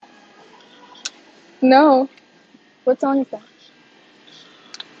No. What song is that?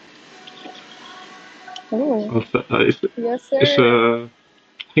 Oh, It's, yes, it's sir. a, I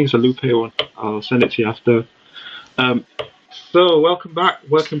think it's a Lupe one. I'll send it to you after. Um, so welcome back,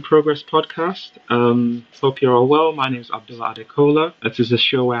 Work in Progress podcast. Hope you're all well. My name is Abdullah Adekola. This is a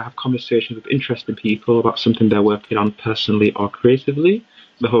show where I have conversations with interesting people about something they're working on personally or creatively.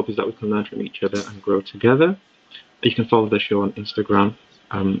 The hope is that we can learn from each other and grow together. You can follow the show on Instagram.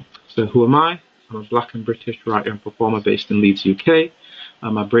 So who am I? I'm a Black and British writer and performer based in Leeds, UK.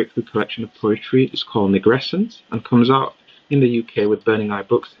 My breakthrough collection of poetry is called Negrescent and comes out in the UK with Burning Eye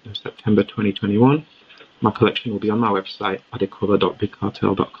Books in September 2021. My collection will be on my website,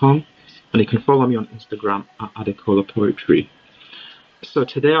 adekola.bigcartel.com, and you can follow me on Instagram at Adekola Poetry. So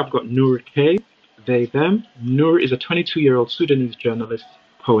today I've got Noor K, they, them. Noor is a 22-year-old Sudanese journalist,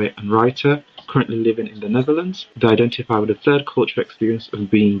 poet, and writer currently living in the Netherlands. They identify with the third cultural experience of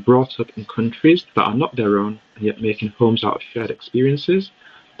being brought up in countries that are not their own and yet making homes out of shared experiences.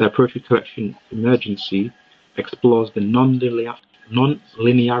 Their poetry collection, Emergency, explores the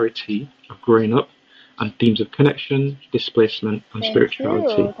non-linearity of growing up and themes of connection, displacement, and Thank you.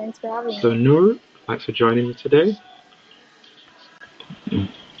 spirituality. Thanks for having So, me. Noor, thanks for joining me today.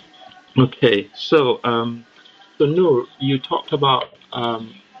 Okay, so Noor, you talked about uh,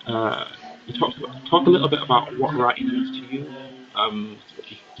 talk a little bit about what writing means to you.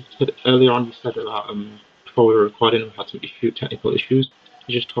 You said earlier on you said about before we were recording we had some technical issues.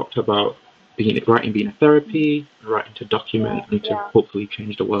 You just talked about writing being a therapy, writing to Yeah, document and to yeah. hopefully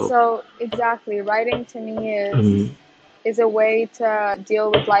change the world. So exactly, writing to me Um, is a way to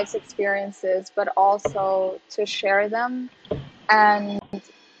deal with life's experiences, but also to share them. And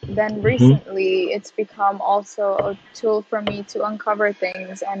then mhm, recently, it's become also a tool for me to uncover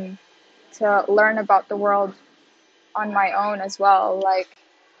things and to learn about the world on my own as well. Like,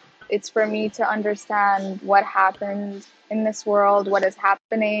 it's for me to understand what happened in this world, what is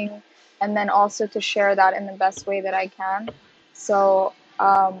happening, and then also to share that in the best way that I can. So,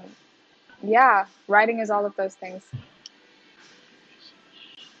 yeah, writing is all of those things.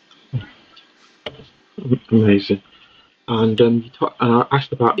 Amazing. And I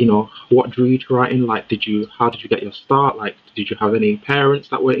asked about, what drew you to writing. Like, how did you get your start? Like, did you have any parents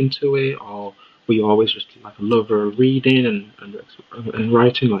that were into it, or were you always just like a lover of reading and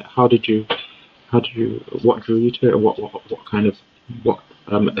writing? Like, what drew you to it, and what kind of what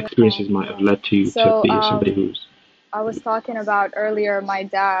Yeah, experiences might have yeah. led to you to So, be somebody who's I was talking about earlier my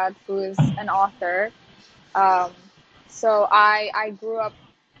dad, who is an author. Um, so I grew up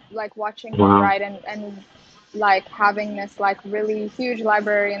like watching him wow. write and like having this like really huge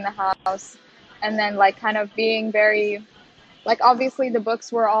library in the house, and then like kind of being very like obviously the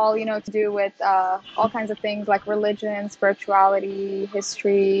books were all to do with all kinds of things like religion, spirituality,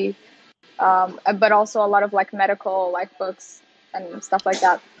 history, but also a lot of like medical like books and stuff like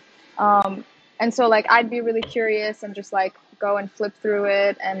that. Um, and so like I'd be really curious and just like go and flip through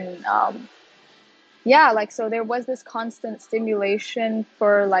it and yeah, like so there was this constant stimulation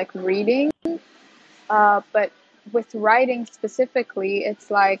for like reading, but with writing specifically, it's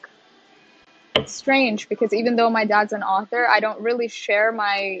like it's strange because even though my dad's an author, I don't really share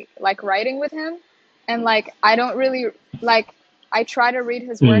my like writing with him, and like I don't really like I try to read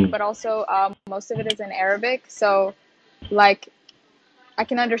his work, Mm, but also most of it is in Arabic, so like I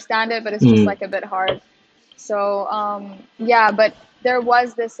can understand it, but it's just mm, like a bit hard. So yeah, but there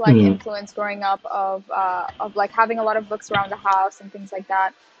was this like mm, influence growing up of like having a lot of books around the house and things like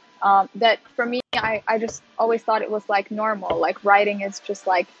that. That for me, I just always thought it was like normal. Like writing is just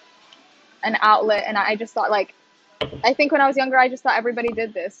like an outlet, and I just thought like I think when I was younger, I just thought everybody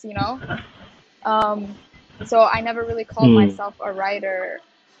did this. Um, so I never really called mm, myself a writer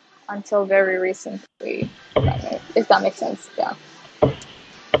until very recently. If that makes sense, yeah.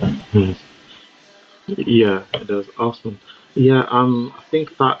 mm. Yeah, it does. Awesome. Yeah, I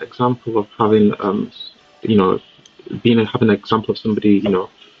think that example of having, you know, having an example of somebody,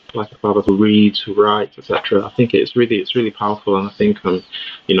 like a father who reads, who writes, etc. I think it's really powerful, and I think,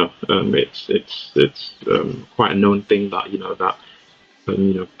 it's quite a known thing that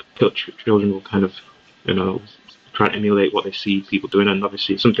children will kind of, try and emulate what they see people doing, and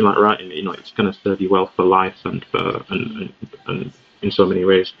obviously something like writing, it's going to serve you well for life and in so many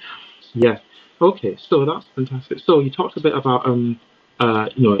ways. Yeah. Okay. So that's fantastic. So you talked a bit about uh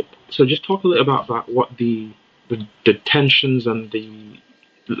you know so just talk a little about what the tensions and he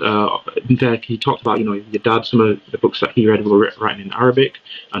talked about your dad, some of the books that he read were written in Arabic,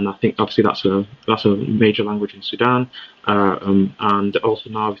 and I think obviously that's a major language in Sudan, and also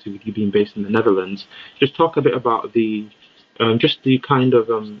now obviously with you being based in the Netherlands, just talk a bit about just the kind of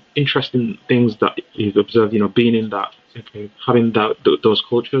interesting things that you've observed, being in that, okay, having those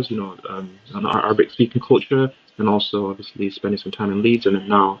cultures, an Arabic speaking culture, and also obviously spending some time in Leeds, and then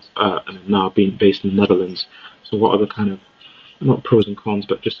now being based in the Netherlands. So, what are the kind of, not pros and cons,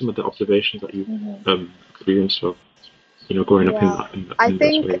 but just some of the observations that you've experienced of, growing up Yeah, I in those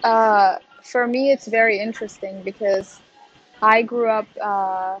think ways? for me it's very interesting because I grew up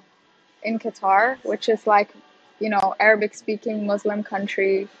in Qatar, which is like, Arabic speaking Muslim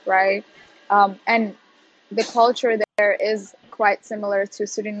country, right? And the culture there is quite similar to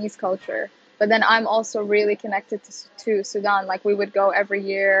Sudanese culture. But then I'm also really connected to Sudan. Like we would go every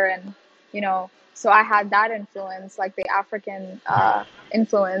year, and so I had that influence, like the African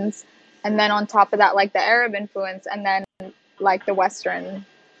influence, and then on top of that, like the Arab influence, and then like the Western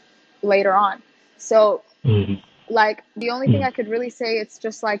later on. So Mm, like the only thing mm, I could really say, it's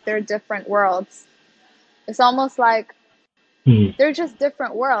just like they're different worlds. It's almost like mm, they're just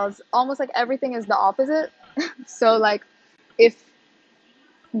different worlds. Almost like everything is the opposite. So like if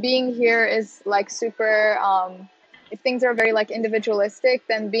being here is like super if things are very like individualistic,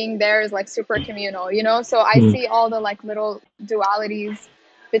 then being there is like super communal, so I mm, see all the like little dualities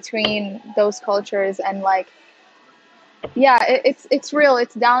between those cultures. And like yeah, it's real.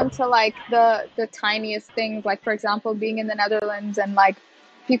 It's down to like the tiniest things, like for example being in the Netherlands and like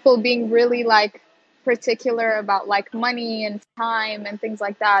people being really like particular about like money and time and things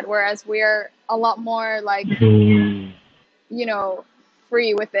like that, whereas we're a lot more like mm. you know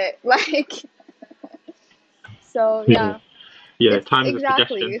free with it. Like so Yeah, yeah, yeah. it's Time is a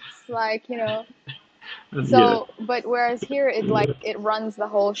exactly, suggestion. it's like And yeah, so but whereas here it like it runs the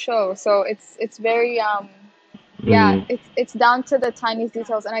whole show, so it's very yeah, mm, it's down to the tiniest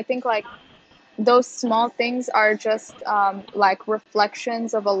details. And I think like those small things are just like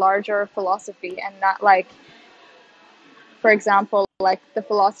reflections of a larger philosophy, and not like, for example, like the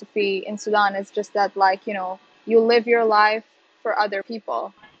philosophy in Sudan is just that, like, you live your life for other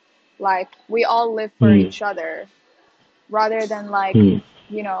people. Like we all live for mm, each other, rather than like, mm,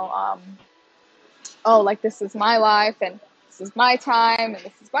 you know, oh, like this is my life and this is my time and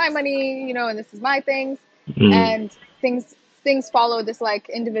this is my money, and this is my things. mm, And things follow this like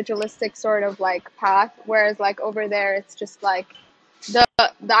individualistic sort of like path, whereas like over there it's just like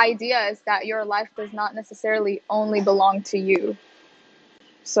the idea is that your life does not necessarily only belong to you,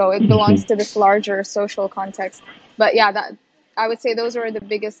 so it belongs mhm. to this larger social context. But yeah, that I would say those are the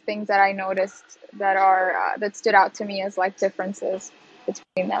biggest things that I noticed that stood out to me as like differences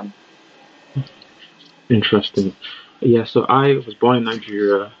between them. Interesting. Yeah, so I was born in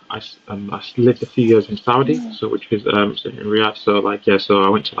Nigeria. I lived a few years in Saudi, Mm-hmm. so which is so in Riyadh. So like yeah, so I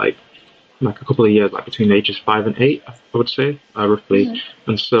went to like a couple of years, like between ages 5 and 8, I would say, roughly. Mm-hmm.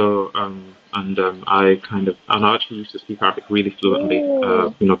 And so I I actually used to speak Arabic really fluently,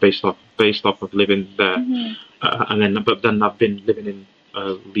 Ooh. based off of living there, Mm-hmm. but then I've been living in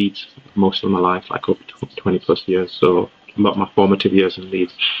Leeds most of my life, like over 20 plus years. So a lot of my formative years in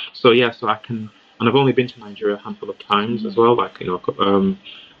Leeds. So yeah, so I can, and I've only been to Nigeria a handful of times as Mm-hmm. well, like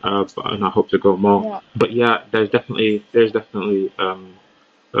and I hope to go more. Yeah. But yeah, there's definitely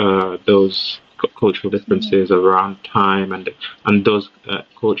those cultural Mm-hmm. differences around time, and those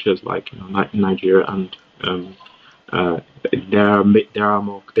cultures like Nigeria and uh, they are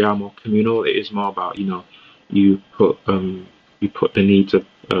more communal. It is more about you put you put the needs of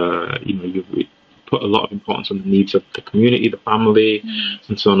you put a lot of importance on the needs of the community, the family, Mm-hmm.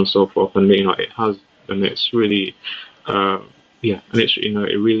 and so on and so forth. And it's really uh, yeah, and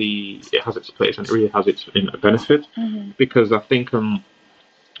it has its place, and it really has its benefit, Mm-hmm. because I think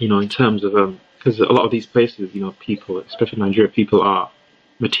in terms of because a lot of these places, people, especially Nigeria, people are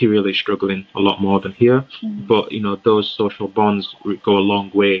materially struggling a lot more than here. Mm-hmm. But those social bonds go a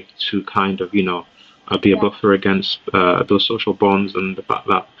long way to kind of be a Yeah. buffer against those social bonds, and the fact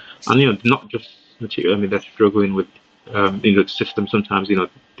that, and not just material. I mean, they're struggling with the system sometimes.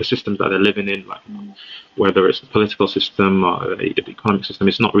 The systems that they're living in, like Mm-hmm. whether it's the political system or the economic system,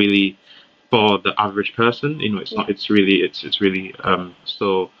 it's not really for the average person. It's Yeah. not. It's really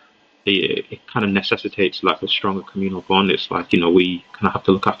so it kind of necessitates like a stronger communal bond. It's like we kind of have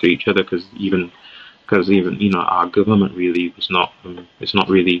to look after each other, because even our government really was not it's not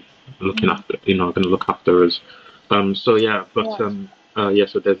really looking Mm-hmm. after going to look after us. So yeah, but Yeah. yeah,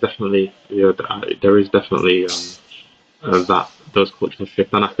 so there's definitely there is definitely that those cultural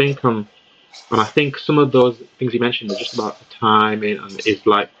shift, and I think some of those things you mentioned are just about the timing, and it's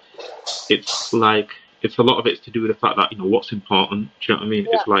like it's a lot of it's to do with the fact that what's important. Do you know what I mean?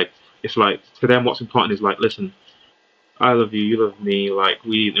 Yeah. It's like to them what's important is like, listen, I love you, you love me. Like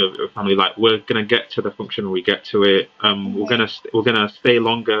we, a family. Like we're gonna get to the function when we get to it. Hmm. We're gonna stay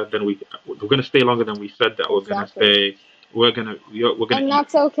longer than we're gonna stay longer than we said that we're gonna Exactly. stay. We're gonna And eat,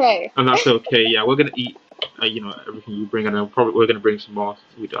 that's okay. and that's okay. Yeah, we're gonna eat. Everything you bring, and then probably we're gonna bring some more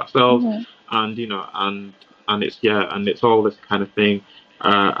food ourselves, Hmm. and it's and it's all this kind of thing.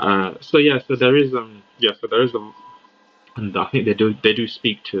 So yeah, so there is so there is and I think they do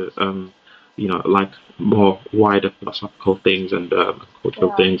speak to like more wider philosophical things and cultural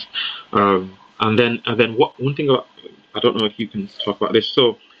Yeah. things, and then what one thing I don't know if you can talk about this.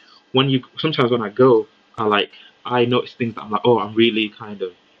 So sometimes when I go, I notice things that I'm like, oh, I'm really kind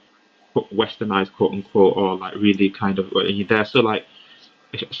of westernized, quote unquote, or like really kind of there. So like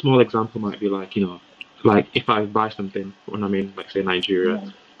a small example might be like, like if I buy something when I'm in, like say Nigeria, Hmm.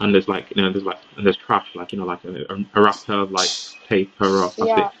 and there's trash, like like a wrapper of like paper or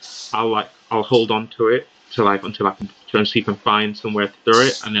plastic, Yeah. I'll hold on to it to like until I can try and see if I can find somewhere to throw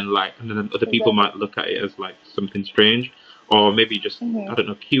it, and then other people Exactly. might look at it as like something strange, or maybe just Hmm. I don't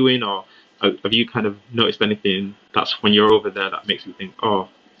know queuing, or have you kind of noticed anything that's when you're over there that makes you think, oh,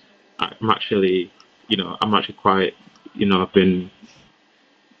 I'm actually, I'm actually quite, I've been,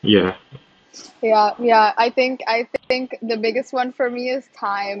 yeah. Yeah. I think the biggest one for me is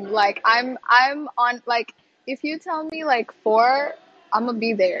time. Like I'm on like if you tell me like 4, I'm gonna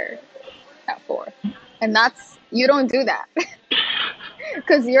be there at 4. And that's you don't do that.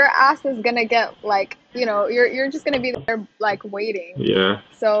 Because your ass is gonna get like, you're just gonna be there like waiting. Yeah.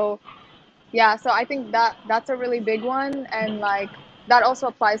 So yeah, so I think that's a really big one, and like that also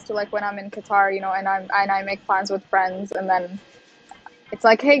applies to like when I'm in Qatar, and I make plans with friends, and then it's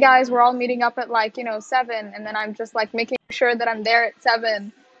like, hey guys, we're all meeting up at like 7, and then I'm just like making sure that I'm there at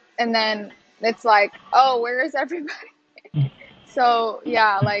 7, and then it's like, oh, where is everybody? So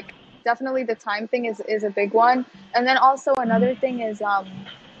yeah, like definitely the time thing is a big one, and then also another thing is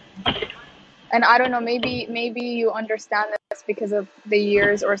and I don't know, maybe you understand this because of the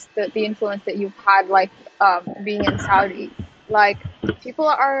years or the influence that you've had, like being in Saudi. Like people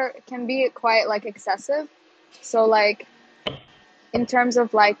are can be quite like excessive. So like in terms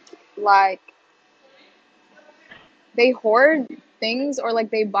of like they hoard things or like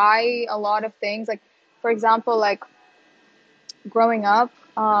they buy a lot of things. Like for example, like growing up,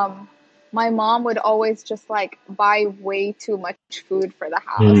 my mom would always just like buy way too much food for the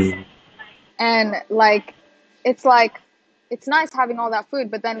house. Mm. And like it's nice having all that food,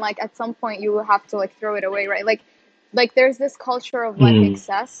 but then like at some point you will have to like throw it away, right? Like there's this culture of like Mm.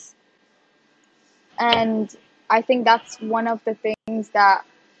 excess, and I think that's one of the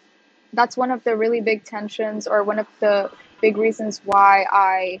really big tensions, or one of the big reasons why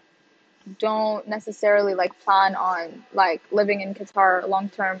I don't necessarily like plan on like living in Qatar long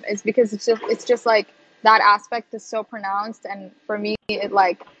term, is because it's just like that aspect is so pronounced, and for me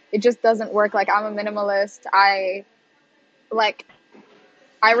it just doesn't work. Like I'm a minimalist. Like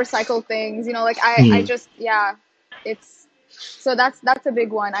I recycle things, like I Mm. just, yeah, it's so that's a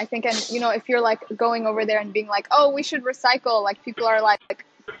big one, I think. And if you're like going over there and being like, oh, we should recycle, like people are like,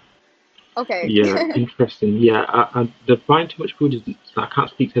 okay. Yeah, interesting. Yeah, the buying too much food is I can't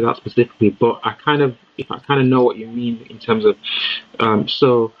speak to that specifically, but I kind of know what you mean in terms of,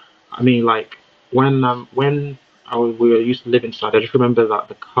 so I mean like when we were used to live inside, I just remember that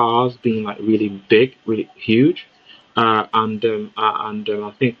the cars being like really big, really huge, I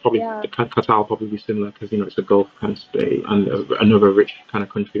think probably Yeah. the Qatar will probably be similar because it's a Gulf kind of state and another rich kind of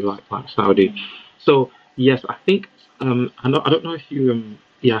country like Saudi. Mhm. So yes, I think I don't know if you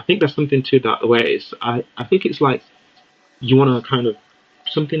yeah, I think there's something to that where I think it's like you want to kind of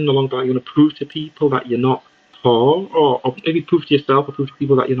something along that you want to prove to people that you're not poor, or maybe prove to yourself or prove to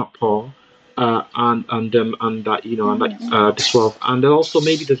people that you're not poor, and that and that Mhm. Mhm. this wealth, and then also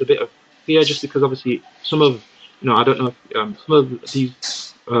maybe there's a bit of fear just because obviously some of I don't know if some of these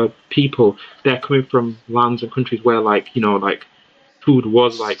people, they're coming from lands and countries where like food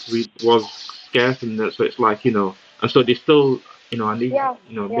was was scarce, and so it's like and so they still and even Yeah.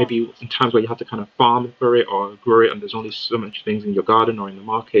 Yeah. maybe in times where you have to kind of farm for it or grow it, and there's only so much things in your garden or in the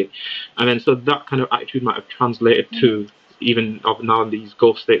market, and then so that kind of attitude might have translated Mhm. to even of now these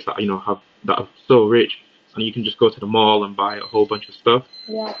Gulf states that have that are so rich, and you can just go to the mall and buy a whole bunch of stuff.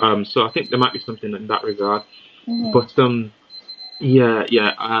 Yeah. So I think there might be something in that regard, Mhm. but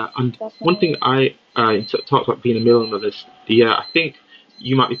yeah, and one thing Definitely. talks about being a minimalist. Yeah, I think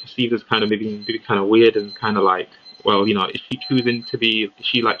you might be perceived as kind of maybe kind of weird and kind of like, well, is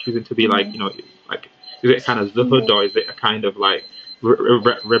she like choosing to be like, Mhm. like, is it kind of zuhud, Mhm. or is it a kind of like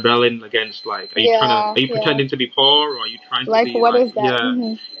rebelling against, like, Yeah. are you Yeah. pretending to be poor, or are you trying to Like be what like, is that? yeah,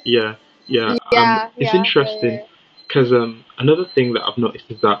 Mhm. yeah, yeah. Yeah. It's Yeah. Yeah. interesting Yeah. because another thing that I've noticed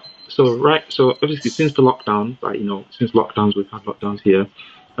is that so obviously since the lockdown, like since lockdowns we've had lockdowns here,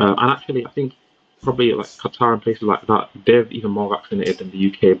 and actually I think probably like Qatar and places like that they're even more vaccinated than the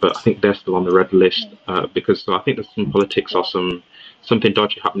UK, but I think they're still on the red list Mhm. because so I think there's some politics or Yeah, something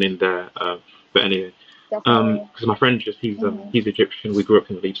dodgy happening there. But anyway, definitely. because my friend just Hmm. he's Egyptian. We grew up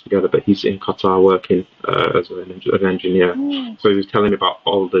in Leeds together, but he's in Qatar working as an engineer. Mm. So he was telling me about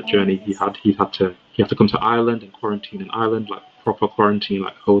all the Oh, journey he nice. had. He had to come to Ireland and quarantine in Ireland, like proper quarantine,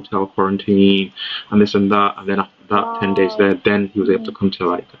 like hotel quarantine, and this and that. And then after that, 10 days there, Wow. then he was able to Hmm. come to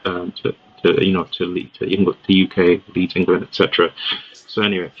like to Leeds, to England, to UK, Leeds, England, etc. So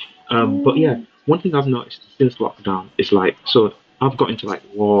anyway, but yeah, Mm. one thing I've noticed since lockdown is like so I've got into like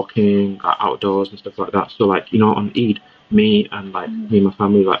walking, like outdoors and stuff like that. So like on Eid, me and my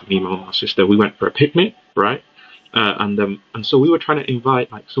family, like me, my mum, my sister, we went for a picnic, right? And so we were trying to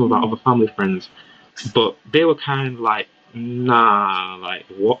invite like some of our Hmm. other family friends, but they were kind of like, nah, like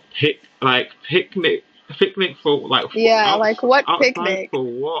what picnic for Yeah, out, like what outside picnic? for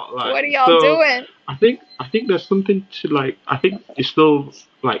what? Like What are y'all so, doing? I think there's something to like. I think it's still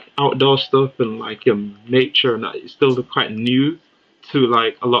like outdoor stuff and like nature and that is still quite new to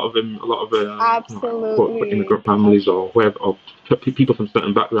like a lot of like quote unquote Absolutely. immigrant families or whoever or people from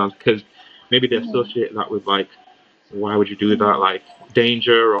certain backgrounds because maybe they Hmm. associate that with like why would you do that Hmm. like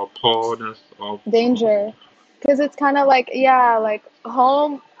danger or poorness or Danger. Because it's kind of like, yeah, like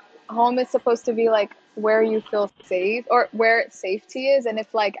home is supposed to be like where you feel safe or where safety is. And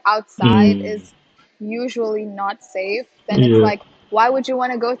if like outside mm, is usually not safe, then it's yeah like, why would you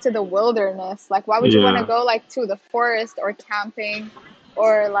want to go to the wilderness? Like, why would you want to yeah go like to the forest or camping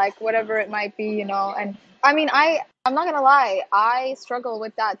or like whatever it might be, And I mean, I'm not gonna lie, I struggle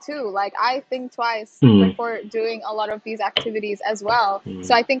with that too. Like, I think twice mm, before doing a lot of these activities as well.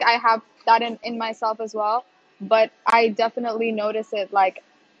 So mm, I think I have that in myself as well. But I definitely notice it like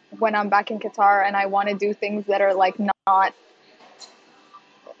when I'm back in Qatar and I want to do things that are like not,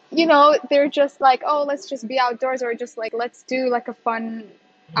 they're just like, oh, let's just be outdoors or just like, let's do like a fun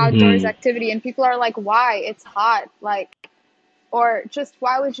outdoors mm, activity. And people are like, why? It's hot. Like, or just,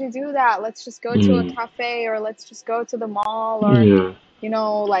 why would you do that? Let's just go to a mm, cafe or let's just go to the mall or, yeah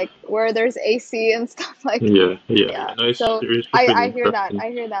like where there's AC and stuff like, yeah yeah. no So it's just I, really I hear that. interesting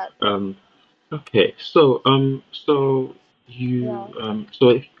I hear that. um okay so Yeah.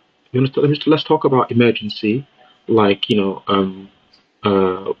 if you want to let's talk about emergency like the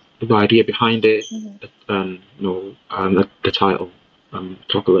idea behind it Mhm. the title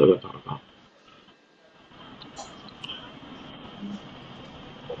talk a little bit about that.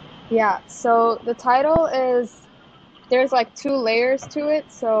 Yeah. So the title is, there's like two layers to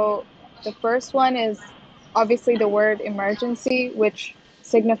it. So the first one is obviously the word emergency, which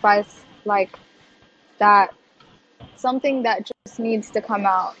signifies like that something that just needs to come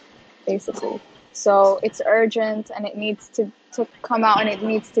out, basically. So it's urgent and it needs to come out and it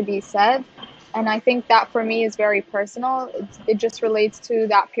needs to be said. And I think that for me is very personal. It just relates to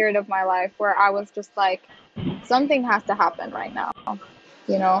that period of my life where I was just like, something has to happen right now,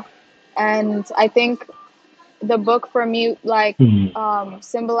 you know? And I think the book for me like Mm,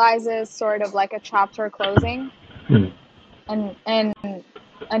 symbolizes sort of like a chapter closing mm, and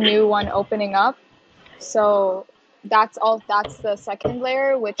a new one opening up. So that's the second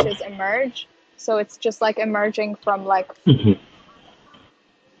layer, which is emerge. So it's just like emerging from like mhm,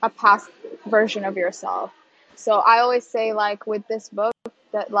 a past version of yourself. So I always say like with this book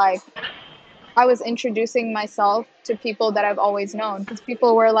that like I was introducing myself to people that I've always known because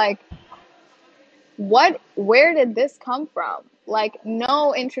people were like, where did this come from? Like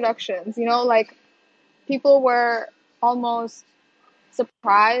no introductions, like people were almost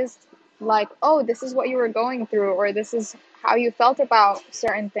surprised, like, oh, this is what you were going through, or this is how you felt about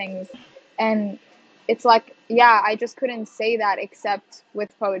certain things. And it's like, yeah, I just couldn't say that except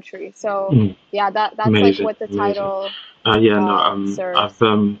with poetry. So mm. yeah, that's like Amazing, what the amazing. title Yeah, no, serves.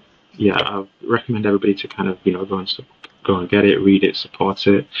 I've yeah, I recommend everybody to kind of go and get it, read it, support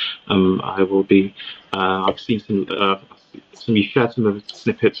it. I will be. I've seen you shared some of the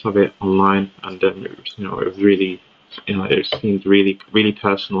snippets of it online, and it was really, it seemed really, really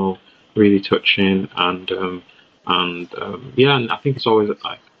personal, really touching, and yeah, and I think it's always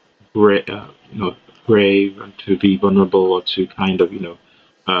like great, brave and to be vulnerable or to kind of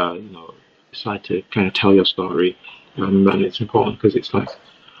decide to kind of tell your story. And it's important because it's like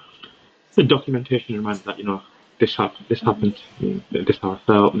the documentation reminds that this happened, this how I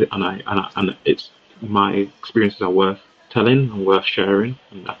felt, and it's my experiences are worth telling and worth sharing,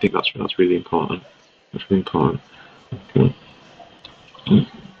 and I think that's really important. That's really important. Okay.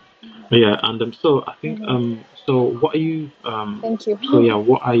 Yeah, and so I think Hmm. so what are you Thank so yeah, you.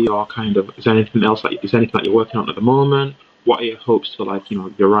 what are your kind of is there anything else that is there anything that you're working on at the moment? What are your hopes for like your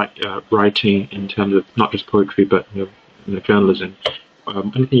writing in terms of not just poetry but journalism?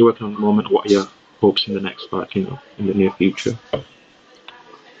 Anything you're working on at the moment? What are your hopes in the next like in the near future?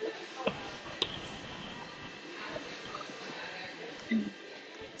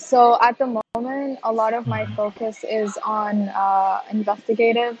 So at the moment, a lot of my focus is on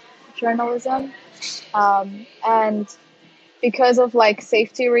investigative journalism, and because of like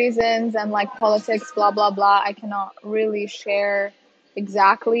safety reasons and like politics, blah blah blah, I cannot really share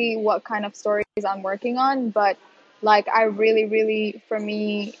exactly what kind of stories I'm working on. But like, I really, really, for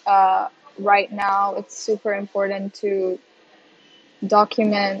me, right now, it's super important to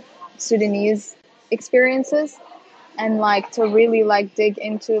document Sudanese experiences and like to really like dig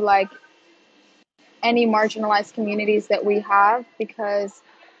into like any marginalized communities that we have, because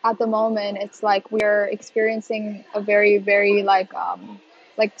at the moment it's like we're experiencing a very, very like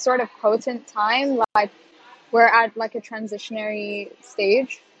sort of potent time. Like we're at like a transitionary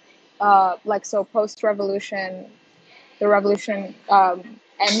stage, like so post revolution, the revolution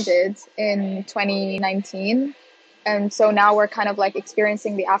ended in 2019, and so now we're kind of like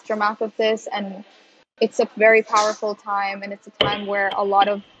experiencing the aftermath of this, and it's a very powerful time, and it's a time where a lot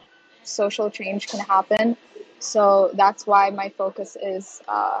of social change can happen. So that's why my focus is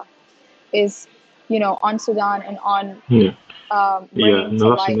on Sudan and on Yeah. Yeah, bringing to no,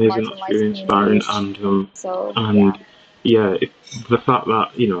 that's light amazing. That's marginalized really inspiring, communities. So yeah. and yeah, if, the fact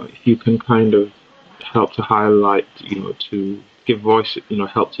that if you can kind of help to highlight, to give voice,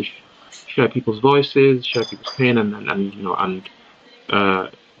 help to share people's voices, share people's pain, and uh,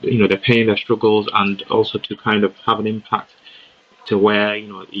 their pain, their struggles, and also to kind of have an impact to where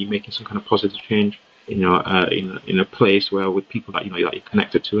you're making some kind of positive change. In a place where with people that that you're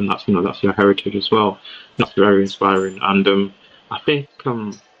connected to, and that's your heritage as well. That's very inspiring, and I think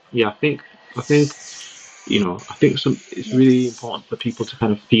yeah, I think I think it's really Yes. important for people to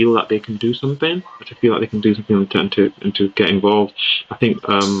kind of feel that they can do something, to feel like they can do something and to get involved. I think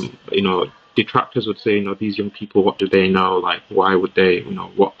detractors would say these young people, what do they know? Like why would they?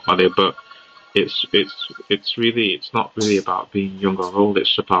 What are they? But it's not really about being young or old.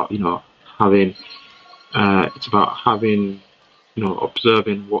 It's about having it's about having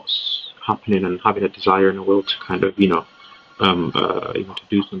observing what's happening and having a desire and a will to kind of to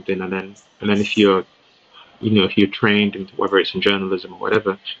do something. And then if you're trained in whether it's in journalism or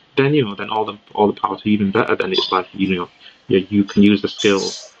whatever, then then all the power to even better. Then it's like you can use the skill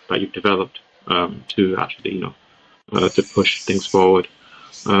that you've developed to actually to push things forward.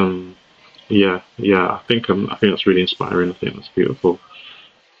 Um, yeah, yeah. I think that's really inspiring. I think that's beautiful.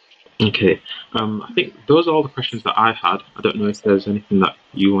 Okay. I think those are all the questions that I had. I don't know if there's anything that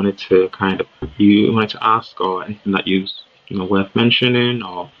you wanted to ask, or anything that worth mentioning,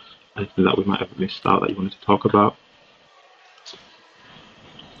 or anything that we might have missed out that you wanted to talk about.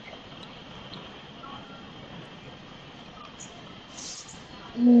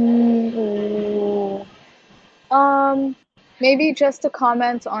 Mm, um, maybe just to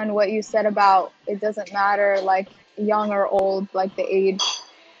comment on what you said about it doesn't matter like young or old, like the age.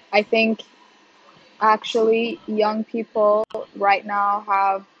 I think actually young people right now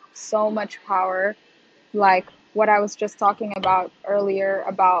have so much power, like what I was just talking about earlier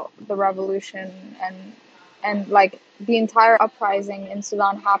about the revolution, and like the entire uprising in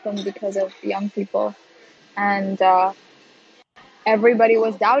Sudan happened because of young people, and everybody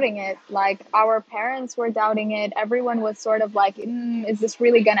was doubting it. Like our parents were doubting it. Everyone was sort of like, is this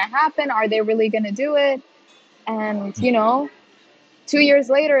really gonna happen? Are they really gonna do it? And 2 years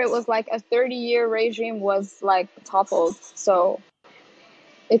later, it was like a 30-year regime was like toppled. So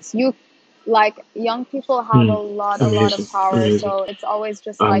it's you, like young people have Hmm. a lot of Amazing, power. amazing. So it's always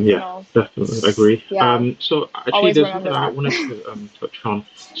just like Yeah, definitely agree. yeah, So actually, always there's something remember I that. wanted to touch on. Yeah.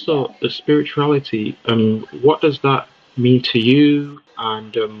 So the spirituality, what does that mean to you?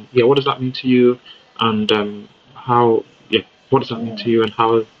 And yeah, what does that mean to you? And how, yeah, what does that mean to Mm. you? And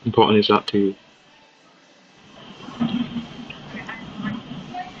how important is that to you?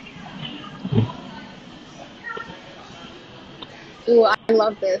 Ooh, I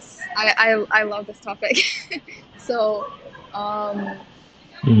love this. I love this topic. So, um,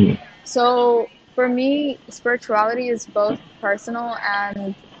 Mm, so for me, spirituality is both personal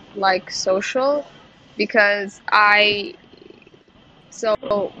and like social, because so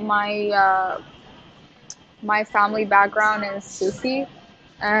my family background is Sufi,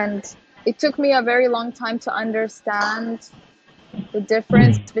 and it took me a very long time to understand the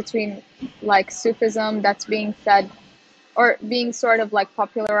difference mm, between like Sufism that's being fed, or being sort of like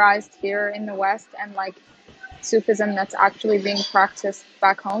popularized here in the West, and like Sufism that's actually being practiced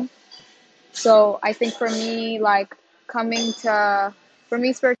back home. So I think for me, like coming to, for me,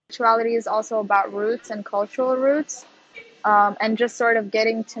 spirituality is also about roots and cultural roots, and just sort of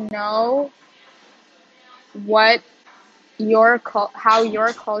getting to know what how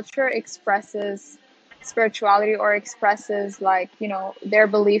your culture expresses spirituality, or expresses like, you know, their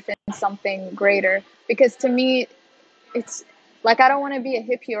belief in something greater. Because to me, it's like, I don't want to be a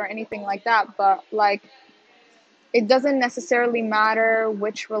hippie or anything like that, but like it doesn't necessarily matter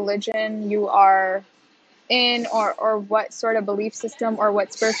which religion you are in, or what sort of belief system or what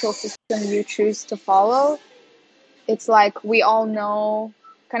spiritual system you choose to follow. It's like we all know,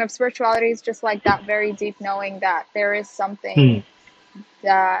 kind of, spirituality is just like that very deep knowing that there is something Mm.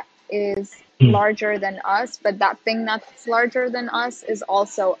 that is Mm. larger than us, but that thing that's larger than us is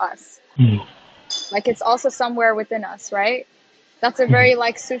also us. Mm. Like it's also somewhere within us, right? That's a Mm. very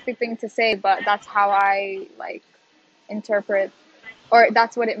like Sufi thing to say, but that's how I like interpret, or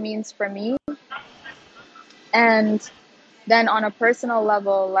that's what it means for me. And then on a personal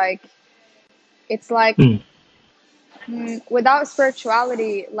level, like it's like, Mm. without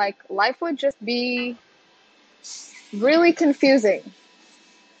spirituality, like life would just be really confusing,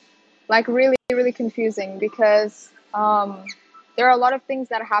 like really, really confusing, because there are a lot of things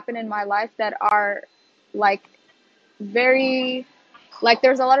that happen in my life that are like very, like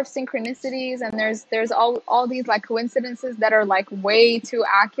there's a lot of synchronicities, and there's all these like coincidences that are like way too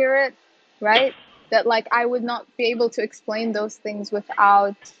accurate, right? That like I would not be able to explain those things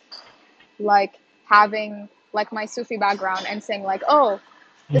without like having like my Sufi background and saying like, oh,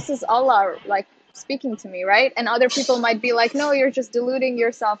 this is Allah like speaking to me, right? And other people might be like, no, you're just deluding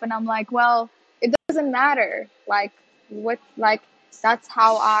yourself. And I'm like, well, it doesn't matter. Like what, like that's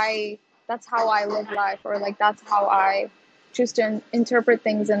how I live life, or like that's how I choose to interpret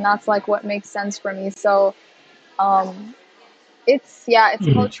things, and that's like what makes sense for me. So um it's, yeah, it's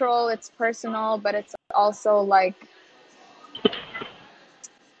Mm. cultural, it's personal, but it's also like,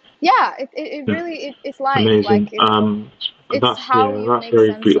 yeah, it Yeah. really, it's life. Like Amazing. it's That's how you that's make very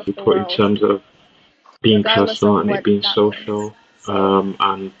sense of beautifully the put in world, terms of being regardless personal of and it what being that means. social. So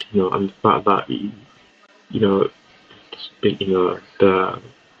And and the fact that you know, the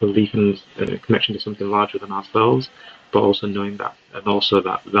belief in connection to something larger than ourselves, but also knowing that, and also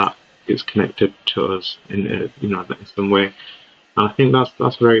that is connected to us in in some way. And I think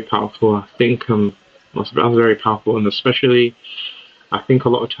that's very powerful. I think that's very powerful, and especially I think a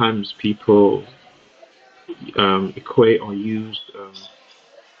lot of times people equate or use.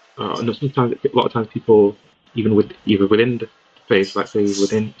 No, sometimes a lot of times people, even with either within the faith, like say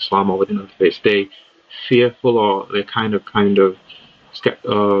within Islam or within other faiths, they fearful, or they're kind of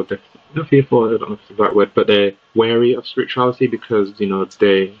they're not fearful. I don't know if it's the right word, but they're wary of spirituality because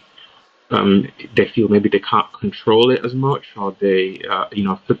they feel maybe they can't control it as much, or they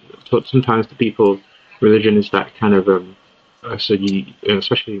sometimes the people religion is that kind of so you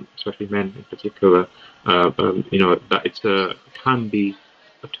especially men in particular, that can be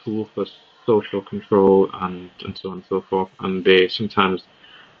a tool for social control and so on and so forth, and they sometimes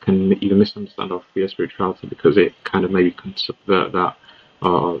can either misunderstand or fear spirituality because it kind of maybe can subvert that,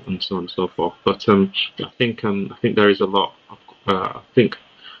 and so on and so forth. But I think there is a lot of, I think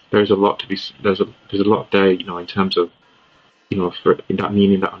there's a lot to be there's a lot there, in terms of for that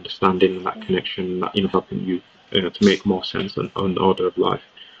meaning, that understanding, and that connection, that helping you to make more sense on the order of life.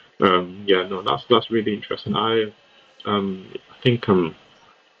 Yeah, no, that's really interesting. I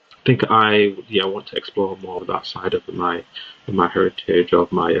think I yeah want to explore more of that side of my heritage,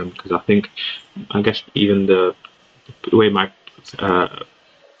 of my because I guess even the way my uh,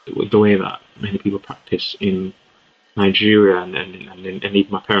 the way that many people practice in Nigeria, and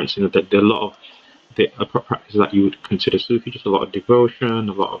even my parents, there are a lot of the practices that you would consider Sufi, just a lot of devotion,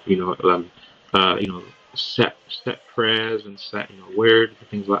 a lot of you know set prayers and set words and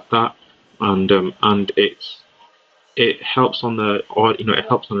things like that, and it helps on the or it yeah.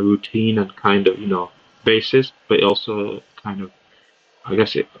 helps on a routine and kind of basis, but it also kind of I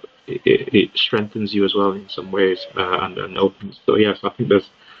guess it strengthens you as well in some ways, and opens. So yes, I think there's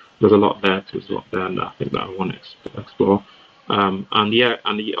a lot there. There's a lot there, and I think that I want to explore. And yeah,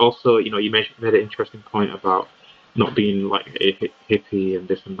 and also you made an interesting point about not being like a hippie and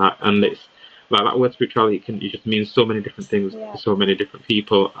this and that, and it's like that word spirituality it just means so many different things to Yeah. so many different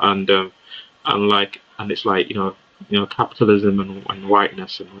people, and it's like capitalism and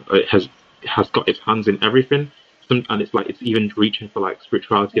whiteness, and it has got its hands in everything, and it's like it's even reaching for like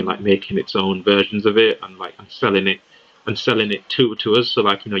spirituality and like Mm-hmm. making its own versions of it, and selling it to us. So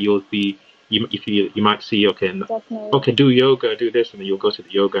like you'll be you might see, okay, Definitely. okay, do yoga, do this, and then you'll go to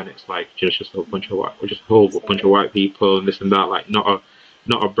the yoga, and it's like just a whole bunch of white people and this and that, like not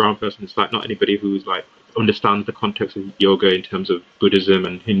a brown person. It's like not anybody who's like understands the context of yoga in terms of Buddhism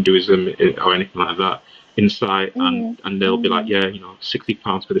and Hinduism or anything like that inside, Mm-hmm. and they'll be like, Mm-hmm. yeah, £60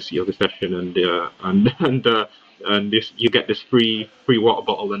 for this yoga session, and this you get this free water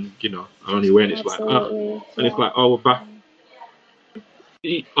bottle, and on your way, and it's like, Absolutely. and it's Yeah. like, oh, we're back.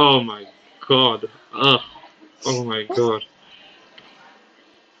 Oh my god, oh my god.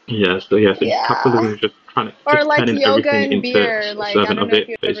 So Yeah. capitalism is just trying to Or like turning yoga everything and into beer. a Like I servant don't of know if it,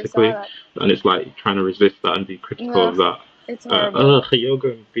 you ever saw basically, that. and it's like trying to resist that and be critical of Ugh, that. it's horrible.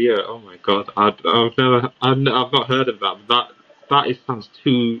 Yoga and beer. Oh my god, I've not heard of that. That Yeah. sounds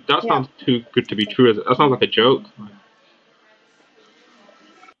too good to be true. That sounds like a joke.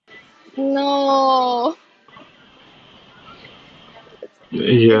 No.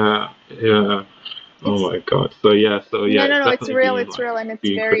 Yeah, yeah. It's Oh my god. So yeah, no, it's no, no. It's definitely real. being It's like real, and it's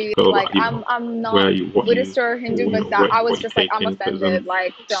being very critical like about I'm where not you what Buddhist or Hindu, but that I was what you just like take I'm in, because offended.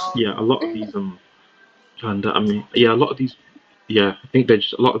 Like don't. yeah, a lot of these and I mean, yeah, a lot of these, yeah, I think they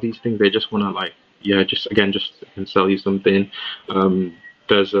just a lot of these things they just want to like, yeah, just again, just and sell you something.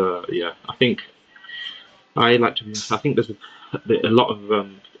 There's a yeah, I think I like to be. I think a lot of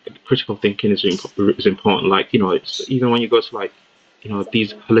critical thinking is important. Like it's even when you go to like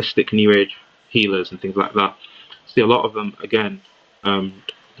these Exactly. holistic New Age healers and things like that. See a lot of them again. Um,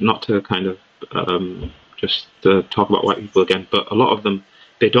 Not to kind of just talk about white people again, but a lot of them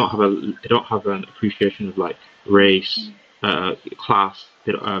they don't have an appreciation of like race, class.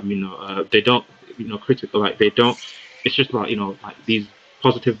 They don't critical like they don't. It's just like like these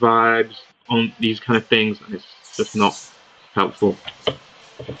positive vibes on these kind of things, and it's just not helpful.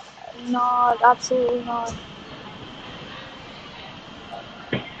 Not absolutely not.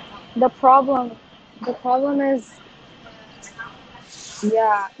 The problem, the problem is,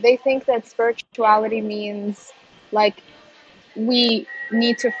 yeah, they think that spirituality means like we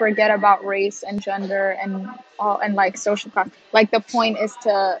need to forget about race and gender and all and like social class. Like the point is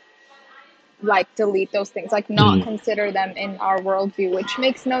to like delete those things, like not Mm, consider them in our worldview, which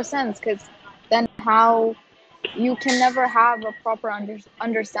makes no sense because then how you can never have a proper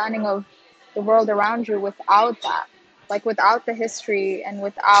understanding of the world around you without that, like without the history and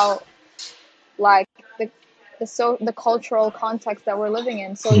without like the cultural context that we're living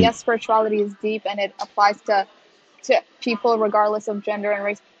in. So mm, yes, spirituality is deep and it applies to people regardless of gender and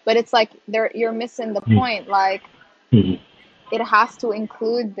race, but it's like there you're missing the mm, point. Like mm, it has to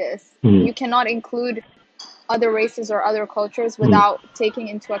include this. mm, You cannot include other races or other cultures mm, without taking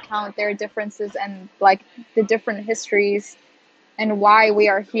into account their differences and like the different histories and why we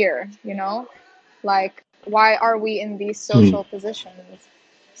are here, like why are we in these mm. social positions.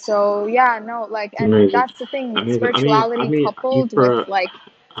 So yeah, no, like, and Amazing, that's the thing, amazing. I spirituality mean, coupled with like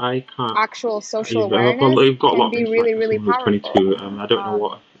I can't. actual social Well, awareness you've got a can lot of be insight really for really someone who's powerful. 22. I don't know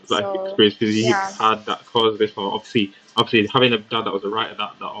what life So experiences you've yeah. had that caused this, or obviously having a dad that was a writer,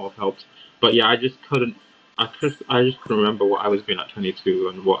 that all helped. But yeah, I just couldn't. I just couldn't remember what I was doing at 22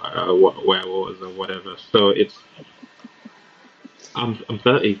 and where I was or whatever. So I'm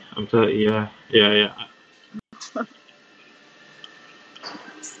 30. I'm 30. Yeah, yeah, yeah.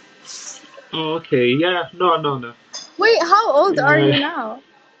 Oh, okay. Yeah. No, no, no. Wait, how old are Yeah. you now?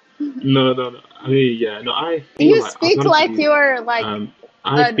 No, no, no. I mean, yeah. No, I feel You like I'll be speak honest with like you. you're like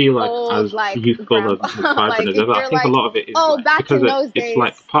I an feel like old as like youthful grandpa. and vibrant Like as ever. I you're think a like, lot of it is oh, like back because in those it's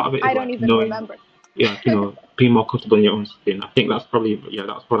like days, part of it is I don't like even knowing, remember. yeah, being more comfortable in your own skin. I think that's probably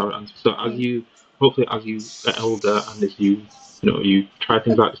that's what I would answer. So Mm. hopefully as you get older and as you try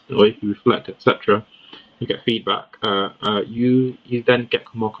things out, or if you reflect, etc., you get feedback. You then get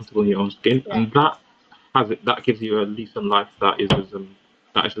more comfortable in your own skin, Yeah. and that gives you a lease on life that is as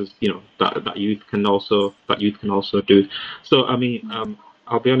that youth can also do. So I mean,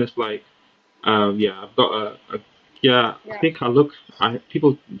 I'll be honest, like yeah, I've got yeah, I Yeah. think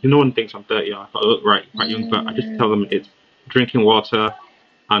people, no one thinks I'm 30. I thought I look quite young, but I just tell them Mm. it's drinking water,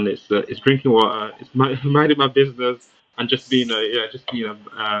 and it's drinking water, it's minding my business, and just being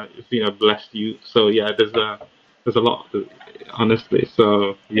a blessed youth. So yeah, there's a lot, honestly.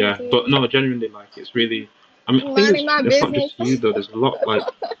 So Thank yeah, but you. no, genuinely, like it's really. I mean, I think Minding my it's not business. just you though. There's a lot like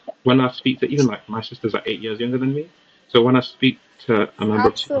when I speak to even like my sister's like 8 years younger than me. So when I speak to my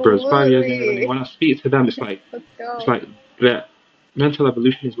brother's 5 years younger than me. Absolutely. When I speak to them, Let's it's go. like their mental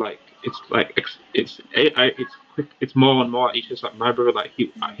evolution is like it's quick. It's more and more. It's just like my brother, like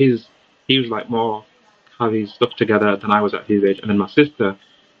he was like more have his stuff together than I was at his age, and then my sister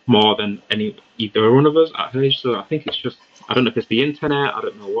more than either one of us at her age. So I think it's just I don't know if it's the internet. I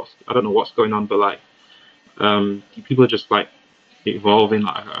don't know what's going on, but like people are just like evolving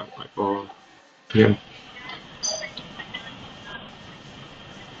like oh yeah.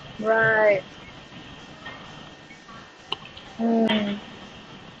 Right. Mm.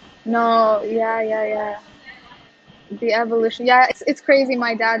 No, yeah. The evolution. Yeah, it's crazy.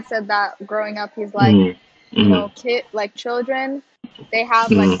 My dad said that growing up, he's like, Mm, you mm, know, like children, they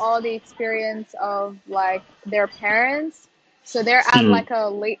have like mm, all the experience of like their parents. So they're at mm, like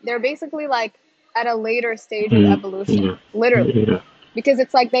they're basically like at a later stage of mm, evolution, yeah, literally. yeah, Because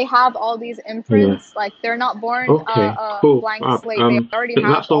it's like they have all these yeah. imprints, like they're not born Okay, a cool. blank Fab. slate. They already I think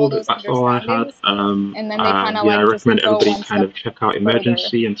have all those that's all I had. understandings, and then they kind of Yeah, I like just recommend go everybody one kind step of check out further,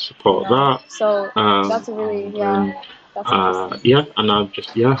 Emergency and you support know. that. So that's a really, And yeah, that's interesting. yeah, and I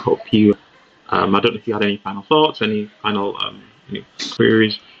just yeah hope you. I don't know if you had any final thoughts, any final any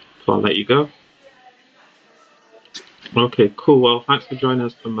queries before I let you go. Okay, cool. Well, thanks for joining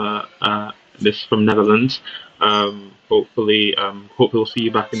us from this from Netherlands. Hopefully we'll see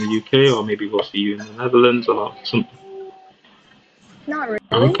you back in the UK, or maybe we'll see you in the Netherlands or something. Not really.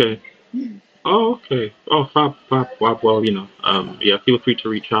 Okay. Oh, okay. Oh, fab. Well, yeah. Feel free to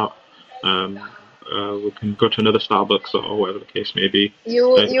reach out. Um, we can go to another Starbucks or whatever the case may be. You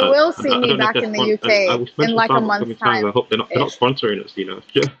will see I me don't know if back they're in the I UK was in mentioned like a Starbucks so month's many times. time I hope they're not ish. sponsoring us. They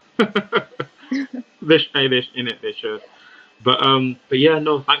in it. They should. But yeah,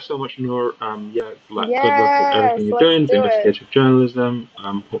 no, thanks so much, Noor. Yeah, like good luck with Yes, everything you're let's doing with do it. investigative journalism.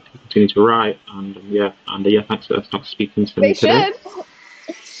 Hope you continue to write, and yeah, thanks for speaking to me They today. should.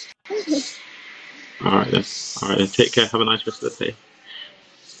 All right then. All right then. Take care. Have a nice rest of the day.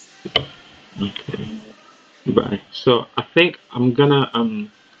 Okay. Bye. So I think I'm gonna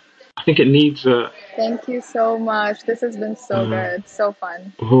I think it needs Thank you so much. This has been so uh good, so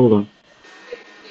fun. hold on.